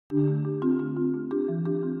Kind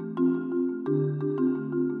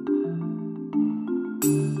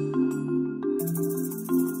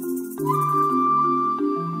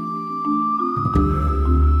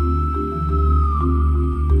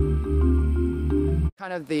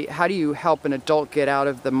of how do you help an adult get out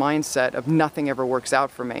of the mindset of nothing ever works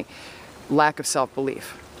out for me? Lack of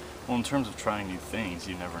self-belief. Well, in terms of trying new things,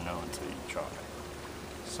 you never know until you try.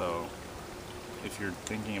 So, if you're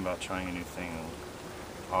thinking about trying a new thing,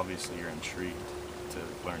 obviously you're intrigued to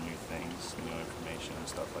learn new things, new information and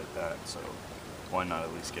stuff like that, so why not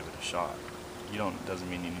at least give it a shot? Doesn't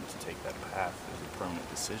mean you need to take that path as a permanent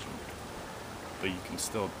decision, but you can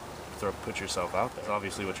still put yourself out there.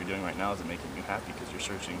 Obviously what you're doing right now isn't making you happy because you're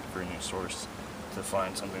searching for a new source to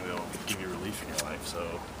find something that will give you relief in your life,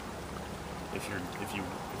 so if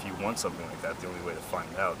you want something like that, the only way to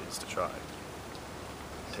find out is to try.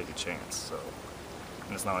 Take a chance, so.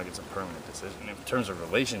 And it's not like it's a permanent decision. In terms of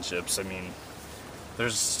relationships, I mean,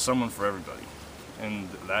 there's someone for everybody. And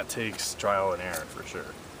that takes trial and error for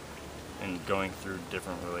sure. And going through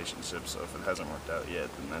different relationships, so if it hasn't worked out yet,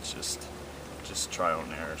 then that's just trial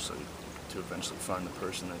and error, so to eventually find the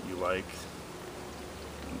person that you like,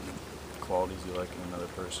 and the qualities you like in another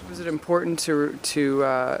person. Is it important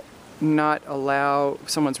to not allow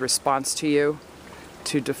someone's response to you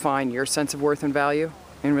to define your sense of worth and value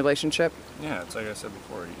in relationship? Yeah, it's like I said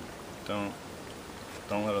before, you don't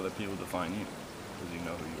let other people define you, because you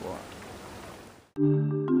know who you are.